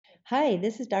Hi,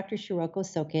 this is Dr. Shiroko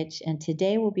Sokic, and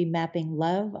today we'll be mapping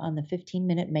love on the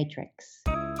 15-minute matrix.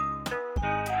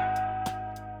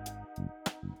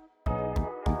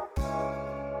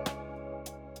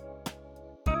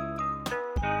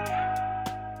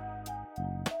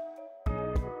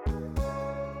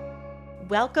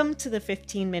 Welcome to the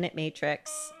 15-Minute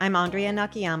Matrix. I'm Andrea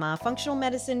Nakayama, functional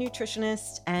medicine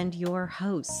nutritionist and your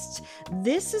host.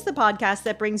 This is the podcast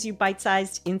that brings you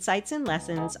bite-sized insights and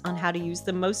lessons on how to use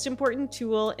the most important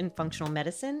tool in functional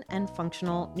medicine and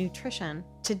functional nutrition.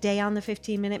 Today on the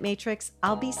 15-Minute Matrix,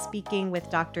 I'll be speaking with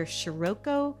Dr.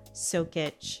 Shiroko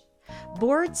Sokic.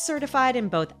 Board certified in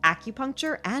both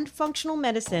acupuncture and functional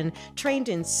medicine, trained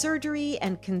in surgery,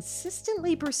 and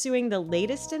consistently pursuing the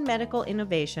latest in medical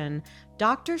innovation,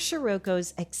 Dr.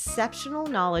 Shiroko's exceptional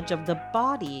knowledge of the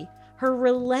body, her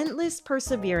relentless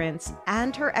perseverance,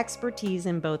 and her expertise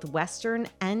in both Western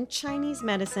and Chinese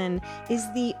medicine is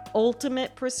the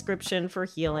ultimate prescription for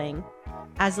healing.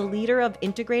 As a leader of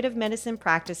integrative medicine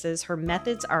practices, her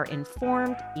methods are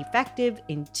informed, effective,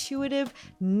 intuitive,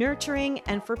 nurturing,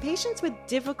 and for patients with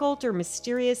difficult or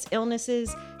mysterious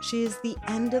illnesses, she is the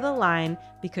end of the line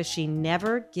because she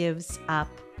never gives up.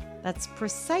 That's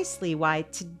precisely why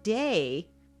today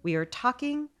we are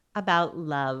talking about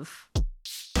love.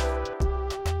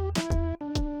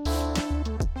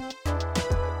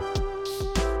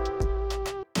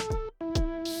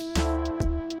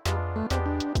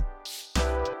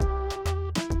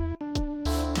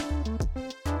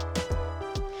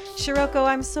 Shiroko,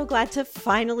 I'm so glad to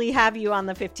finally have you on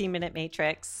the 15-Minute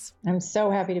Matrix. I'm so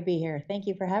happy to be here. Thank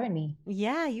you for having me.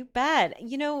 Yeah, you bet.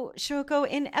 You know, Shiroko,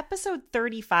 in episode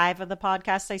 35 of the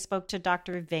podcast, I spoke to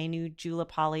Dr. Venu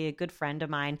Julapalli, a good friend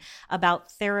of mine,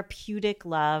 about therapeutic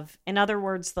love. In other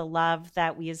words, the love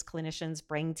that we as clinicians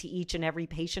bring to each and every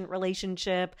patient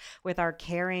relationship with our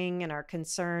caring and our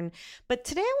concern. But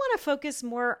today I want to focus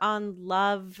more on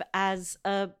love as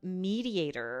a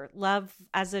mediator, love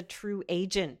as a true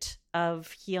agent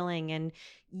of healing. And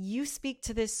you speak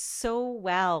to this so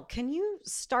well. Can you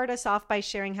start us off by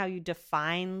sharing how you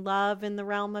define love in the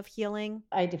realm of healing?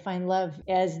 I define love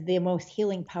as the most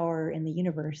healing power in the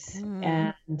universe,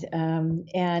 and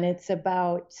it's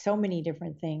about so many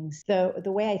different things. The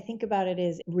way I think about it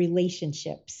is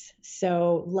relationships.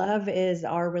 So love is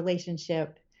our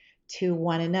relationship to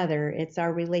one another. It's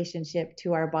our relationship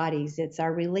to our bodies. It's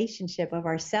our relationship of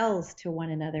ourselves to one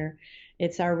another.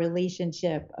 It's our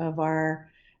relationship of our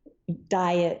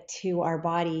diet to our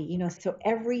body, so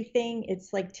everything,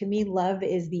 it's like, to me, love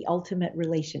is the ultimate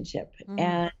relationship.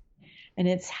 And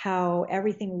it's how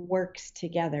everything works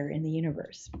together in the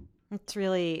universe. It's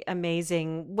really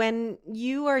amazing. When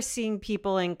you are seeing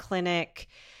people in clinic,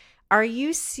 are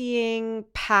you seeing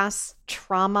past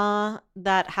trauma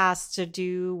that has to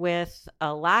do with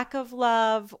a lack of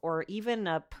love or even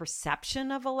a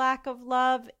perception of a lack of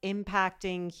love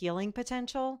impacting healing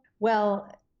potential?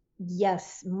 Well,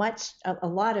 yes, a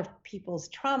lot of people's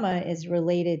trauma is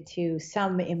related to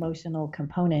some emotional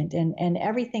component, and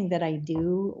everything that I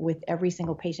do with every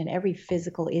single patient, every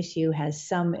physical issue has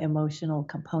some emotional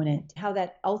component. How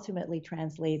that ultimately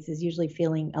translates is usually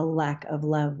feeling a lack of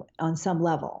love on some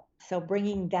level. So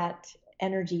bringing that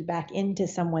energy back into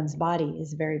someone's body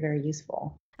is very, very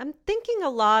useful. I'm thinking a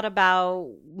lot about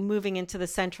moving into the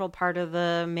central part of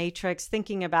the matrix,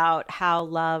 thinking about how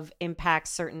love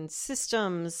impacts certain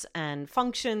systems and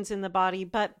functions in the body.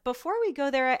 But before we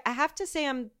go there, I have to say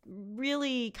I'm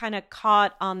really kind of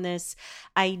caught on this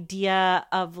idea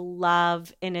of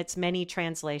love in its many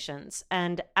translations.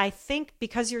 And I think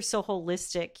because you're so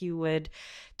holistic, you would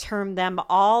term them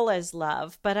all as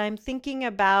love. But I'm thinking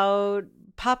about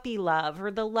puppy love, or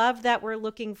the love that we're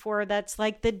looking for that's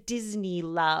like the Disney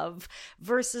love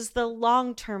versus the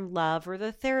long-term love or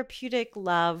the therapeutic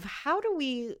love. How do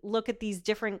we look at these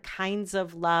different kinds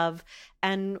of love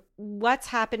and what's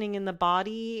happening in the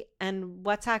body and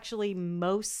what's actually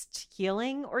most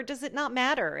healing? Or does it not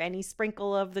matter? Any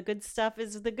sprinkle of the good stuff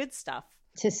is the good stuff.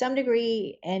 To some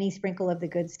degree, any sprinkle of the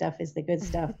good stuff is the good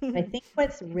stuff. I think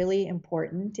what's really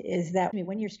important is that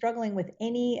when you're struggling with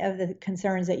any of the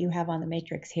concerns that you have on the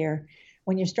matrix here,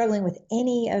 when you're struggling with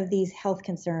any of these health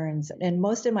concerns, and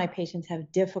most of my patients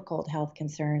have difficult health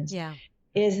concerns,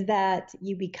 is that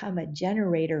you become a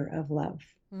generator of love.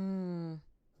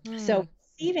 So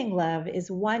receiving love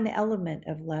is one element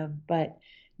of love, but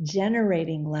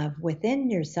generating love within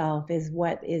yourself is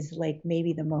what is like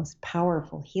maybe the most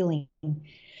powerful healing.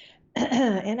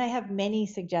 And I have many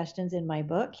suggestions in my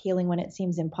book, Healing When It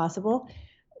Seems Impossible,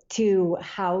 to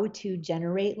how to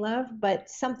generate love. But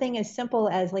something as simple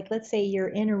as, like, let's say you're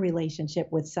in a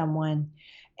relationship with someone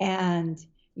and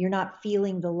you're not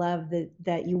feeling the love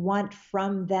that you want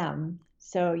from them.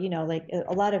 So, like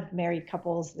a lot of married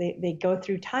couples, they go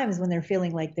through times when they're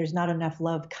feeling like there's not enough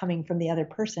love coming from the other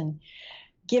person.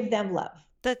 Give them love.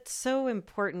 That's so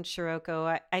important,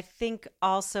 Shiroko. I think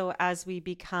also as we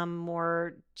become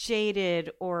more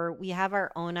jaded or we have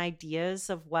our own ideas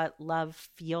of what love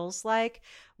feels like,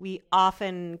 we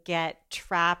often get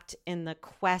trapped in the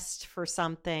quest for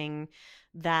something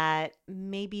that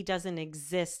maybe doesn't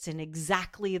exist in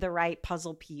exactly the right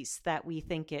puzzle piece that we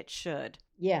think it should.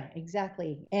 Yeah,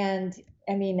 exactly. And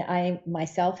I mean, I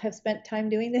myself have spent time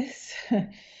doing this.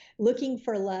 Looking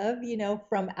for love,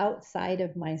 from outside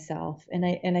of myself. And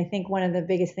I think one of the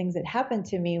biggest things that happened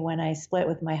to me when I split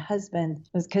with my husband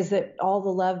was because all the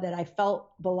love that I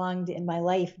felt belonged in my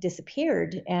life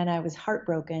disappeared, and I was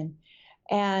heartbroken.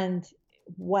 And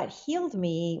what healed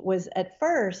me was at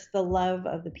first the love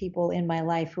of the people in my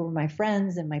life who were my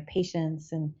friends and my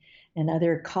patients and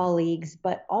other colleagues,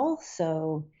 but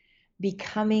also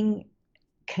becoming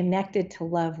connected to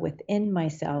love within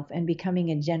myself and becoming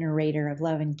a generator of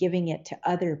love and giving it to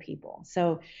other people.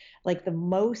 So, like, the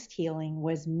most healing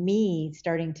was me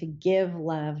starting to give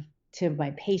love to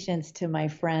my patients, to my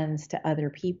friends, to other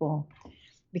people,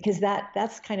 because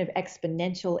that's kind of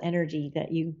exponential energy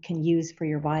that you can use for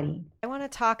your body. I want to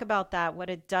talk about that, what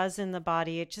it does in the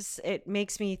body. It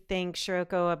makes me think,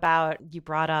 Shiroko, about you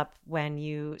brought up when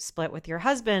you split with your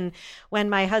husband. When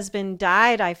my husband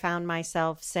died, I found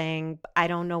myself saying, I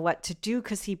don't know what to do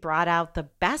because he brought out the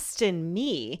best in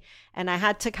me. And I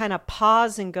had to kind of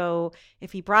pause and go,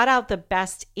 if he brought out the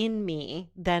best in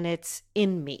me, then it's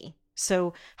in me.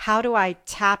 So how do I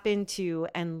tap into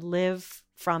and live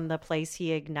from the place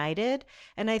he ignited?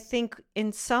 And I think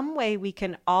in some way we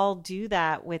can all do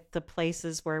that with the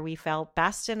places where we felt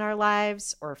best in our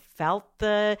lives or felt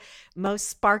the most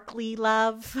sparkly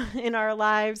love in our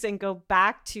lives, and go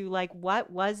back to, like,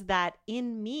 what was that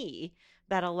in me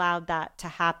that allowed that to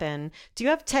happen? Do you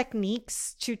have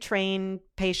techniques to train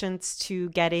patients to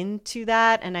get into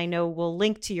that? And I know we'll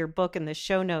link to your book in the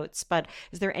show notes, but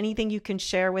is there anything you can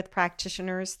share with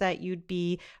practitioners that you'd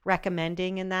be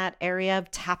recommending in that area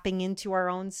of tapping into our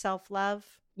own self-love?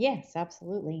 Yes,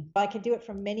 absolutely. I could do it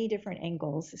from many different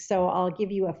angles. So I'll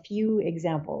give you a few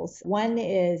examples. One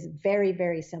is very,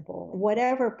 very simple.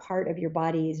 Whatever part of your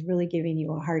body is really giving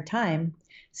you a hard time,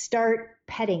 start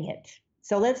petting it.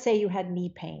 So let's say you had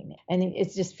knee pain and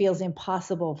it just feels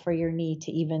impossible for your knee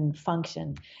to even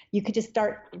function. You could just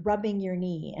start rubbing your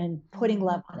knee and putting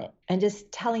love on it and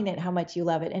just telling it how much you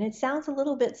love it. And it sounds a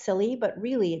little bit silly, but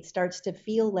really it starts to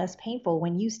feel less painful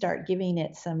when you start giving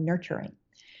it some nurturing.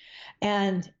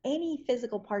 And any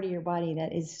physical part of your body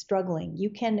that is struggling, you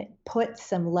can put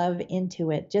some love into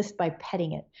it just by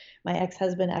petting it. My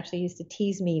ex-husband actually used to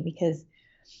tease me because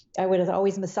I was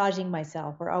always massaging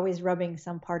myself or always rubbing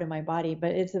some part of my body,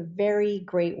 but it's a very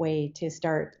great way to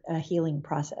start a healing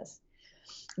process.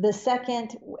 The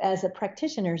second, as a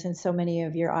practitioners, and so many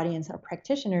of your audience are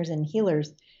practitioners and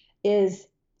healers, is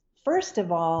first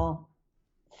of all,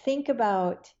 think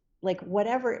about, like,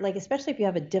 whatever, like, especially if you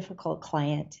have a difficult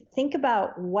client, think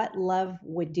about what love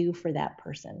would do for that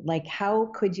person. Like,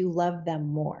 how could you love them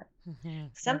more?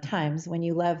 Sometimes when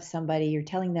you love somebody, you're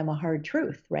telling them a hard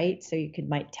truth, right? So you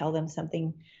might tell them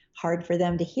something hard for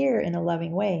them to hear in a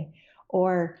loving way,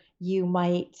 or you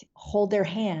might hold their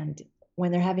hand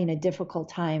when they're having a difficult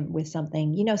time with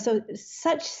something, so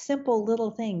such simple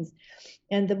little things.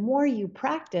 And the more you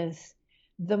practice,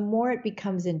 the more it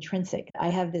becomes intrinsic. I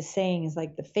have this saying, is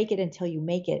like the fake it until you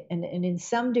make it. And in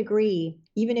some degree,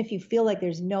 even if you feel like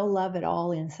there's no love at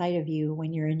all inside of you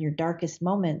when you're in your darkest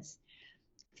moments,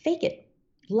 fake it.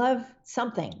 Love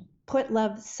something. Put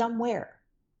love somewhere.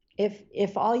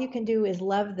 If all you can do is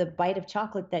love the bite of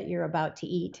chocolate that you're about to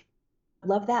eat,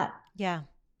 love that. Yeah.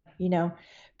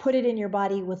 Put it in your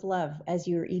body with love as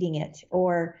you're eating it.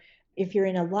 Or if you're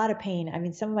in a lot of pain, I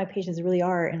mean, some of my patients really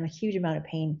are in a huge amount of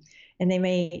pain, and they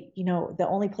may, the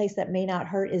only place that may not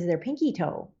hurt is their pinky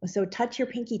toe. So touch your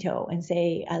pinky toe and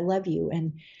say, I love you,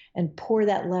 and pour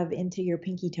that love into your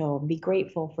pinky toe and be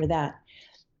grateful for that.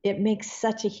 It makes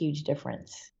such a huge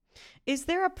difference. Is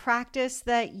there a practice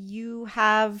that you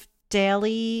have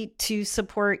daily to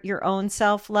support your own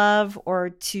self-love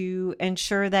or to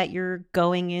ensure that you're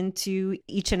going into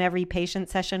each and every patient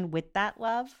session with that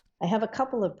love? I have a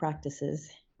couple of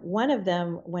practices. One of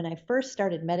them, when I first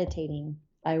started meditating,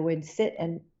 I would sit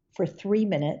and for 3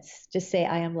 minutes just say,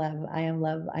 I am love, I am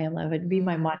love, I am love. It'd be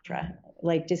my mantra,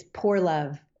 like just pour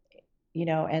love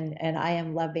and I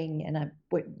am loving, and I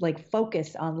would like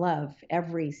focus on love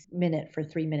every minute for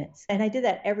 3 minutes. And I did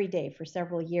that every day for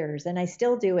several years. And I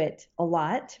still do it a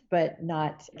lot, but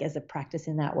not as a practice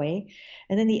in that way.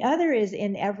 And then the other is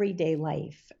in everyday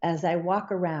life. As I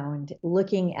walk around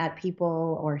looking at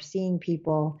people or seeing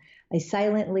people, I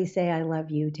silently say, I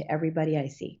love you to everybody I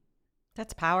see.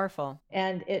 That's powerful.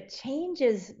 And it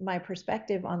changes my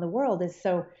perspective on the world. Is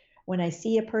so when I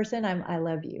see a person, I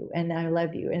love you and I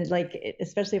love you. And like,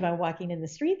 especially if I'm walking in the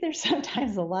street, there's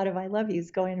sometimes a lot of I love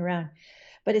yous going around.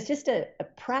 But it's just a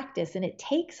practice, and it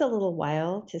takes a little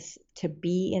while to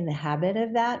be in the habit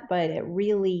of that. But it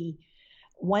really,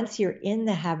 once you're in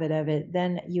the habit of it,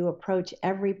 then you approach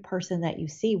every person that you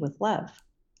see with love.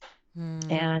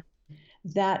 And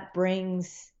that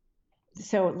brings,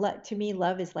 to me,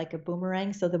 love is like a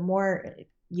boomerang. So the more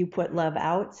you put love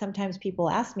out, sometimes people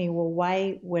ask me, well,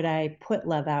 why would I put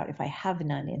love out if I have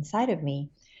none inside of me?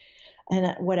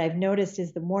 And what I've noticed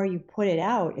is the more you put it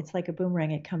out, it's like a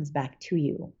boomerang, it comes back to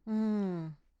you.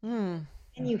 And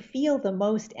you feel the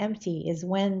most empty is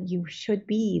when you should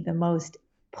be the most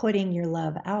putting your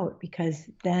love out, because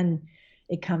then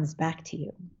it comes back to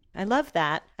you. I love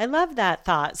that. I love that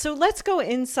thought. So let's go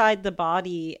inside the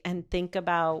body and think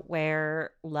about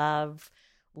where love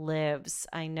lives.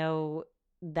 I know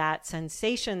that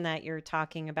sensation that you're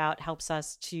talking about helps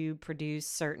us to produce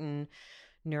certain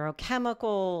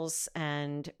neurochemicals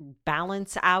and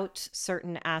balance out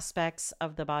certain aspects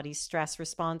of the body's stress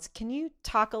response. Can you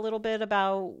talk a little bit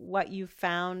about what you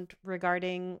found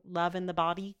regarding love in the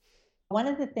body? One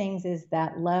of the things is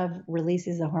that love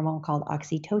releases a hormone called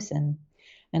oxytocin.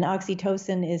 And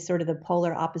oxytocin is sort of the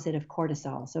polar opposite of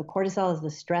cortisol. So cortisol is the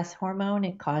stress hormone.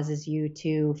 It causes you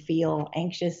to feel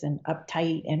anxious and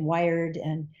uptight and wired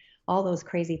and all those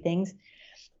crazy things,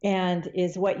 and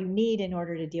is what you need in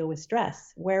order to deal with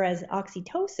stress. Whereas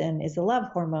oxytocin is a love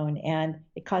hormone, and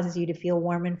it causes you to feel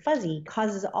warm and fuzzy,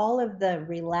 causes all of the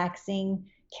relaxing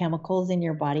chemicals in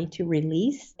your body to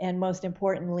release. And most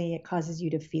importantly, it causes you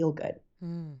to feel good.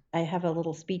 I have a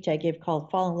little speech I give called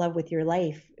Fall in Love with Your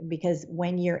Life, because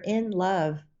when you're in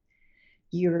love,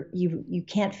 you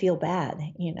can't feel bad.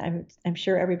 I'm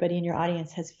sure everybody in your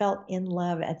audience has felt in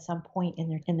love at some point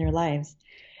in their lives,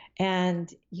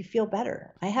 and you feel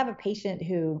better. I have a patient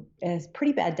who has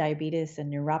pretty bad diabetes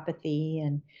and neuropathy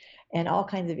and all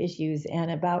kinds of issues,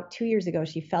 and about 2 years ago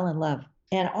she fell in love,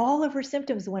 and all of her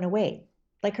symptoms went away.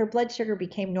 Like her blood sugar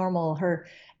became normal, her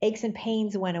aches and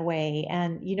pains went away,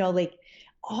 and like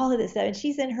all of this stuff. And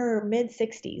she's in her mid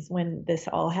 60s when this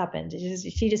all happened.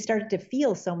 She just started to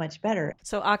feel so much better.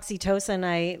 So oxytocin,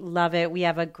 I love it. We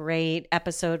have a great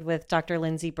episode with Dr.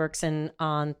 Lindsay Berkson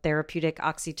on therapeutic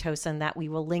oxytocin that we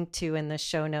will link to in the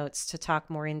show notes to talk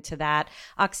more into that.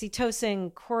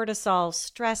 Oxytocin, cortisol,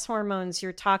 stress hormones,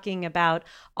 you're talking about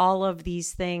all of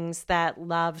these things that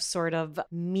love sort of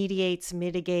mediates,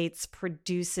 mitigates,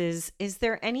 produces. Is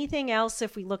there anything else,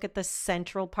 if we look at the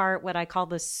central part, what I call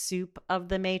the soup of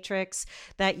the matrix,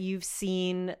 that you've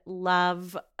seen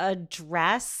love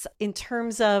address in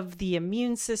terms of the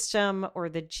immune system or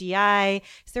the GI?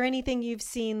 Is there anything you've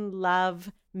seen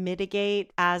love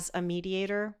mitigate as a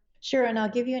mediator? Sure, and I'll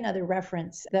give you another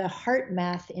reference. The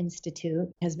HeartMath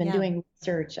Institute has been doing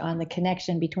research on the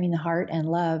connection between the heart and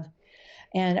love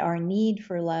and our need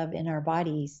for love in our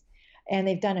bodies. And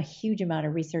they've done a huge amount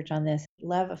of research on this.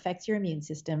 Love affects your immune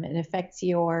system. It affects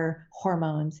your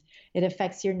hormones. It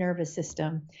affects your nervous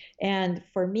system. And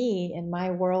for me, in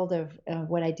my world of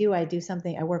what I do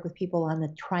something, I work with people on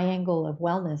the triangle of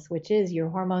wellness, which is your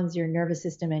hormones, your nervous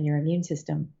system, and your immune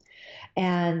system.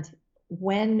 And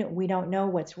when we don't know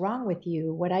what's wrong with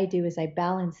you, what I do is I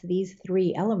balance these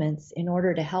three elements in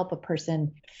order to help a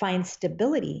person find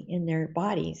stability in their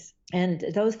bodies. And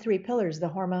those three pillars, the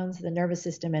hormones, the nervous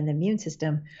system, and the immune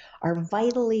system, are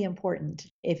vitally important.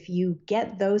 If you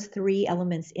get those three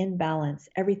elements in balance,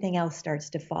 everything else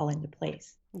starts to fall into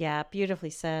place. Yeah, beautifully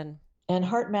said. And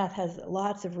HeartMath has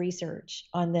lots of research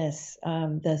on this,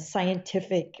 the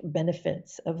scientific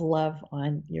benefits of love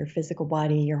on your physical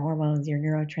body, your hormones, your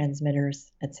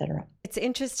neurotransmitters, etc. It's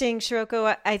interesting,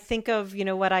 Shiroko. I think of,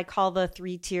 what I call the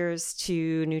 3 tiers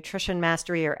to nutrition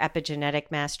mastery or epigenetic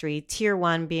mastery. Tier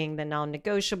 1 being the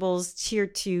non-negotiables, tier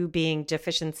 2 being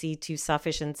deficiency to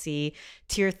sufficiency,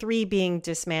 tier 3 being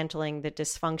dismantling the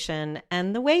dysfunction.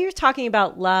 And the way you're talking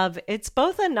about love, it's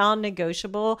both a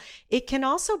non-negotiable. It can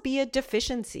also be a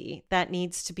deficiency that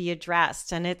needs to be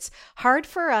addressed. And it's hard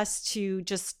for us to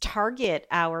just target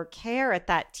our care at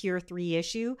that tier 3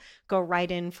 issue, go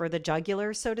right in for the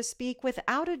jugular, so to speak,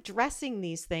 without addressing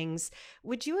these things.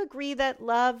 Would you agree that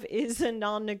love is a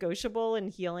non-negotiable in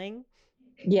healing?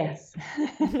 Yes.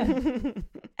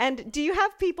 And do you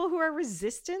have people who are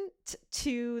resistant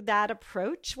to that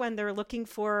approach when they're looking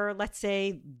for, let's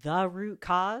say, the root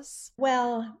cause?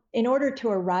 Well, in order to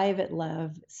arrive at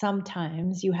love,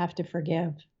 sometimes you have to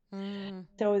forgive.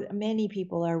 So many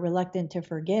people are reluctant to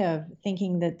forgive,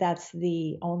 thinking that that's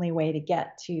the only way to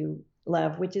get to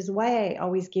love, which is why I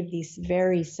always give these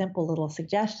very simple little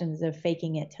suggestions of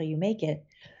faking it till you make it.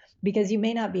 Because you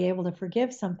may not be able to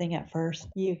forgive something at first.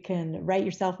 You can write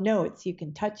yourself notes, you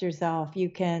can touch yourself, you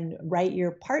can write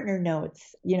your partner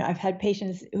notes. I've had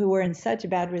patients who were in such a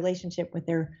bad relationship with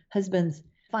their husbands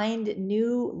find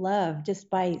new love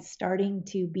just by starting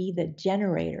to be the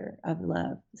generator of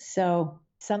love. So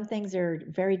some things are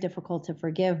very difficult to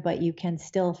forgive, but you can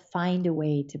still find a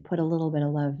way to put a little bit of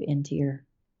love into your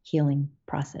healing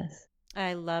process.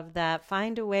 I love that.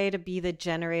 Find a way to be the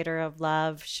generator of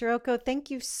love. Shiroko, thank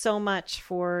you so much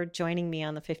for joining me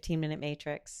on the 15-Minute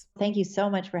Matrix. Thank you so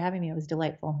much for having me. It was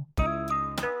delightful.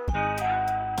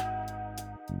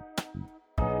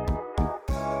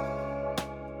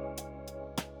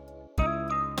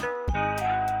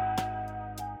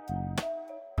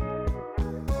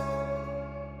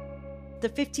 The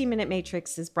 15-Minute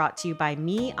Matrix is brought to you by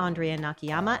me, Andrea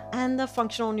Nakayama, and the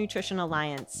Functional Nutrition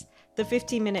Alliance. The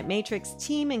 15-Minute Matrix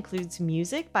team includes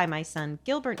music by my son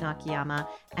Gilbert Nakayama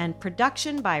and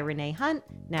production by Renee Hunt,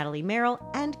 Natalie Merrill,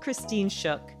 and Christine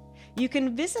Shook. You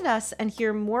can visit us and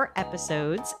hear more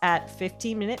episodes at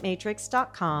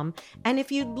 15minutematrix.com. And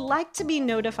if you'd like to be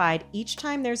notified each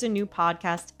time there's a new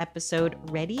podcast episode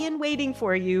ready and waiting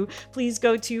for you, please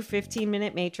go to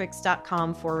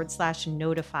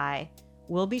 15minutematrix.com/notify.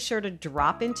 We'll be sure to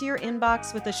drop into your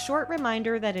inbox with a short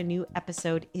reminder that a new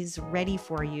episode is ready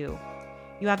for you.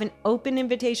 You have an open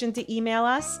invitation to email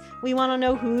us. We want to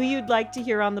know who you'd like to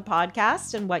hear on the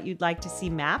podcast and what you'd like to see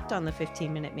mapped on the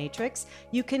 15-Minute Matrix.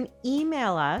 You can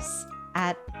email us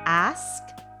at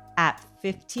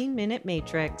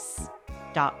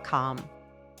ask@15minutematrix.com.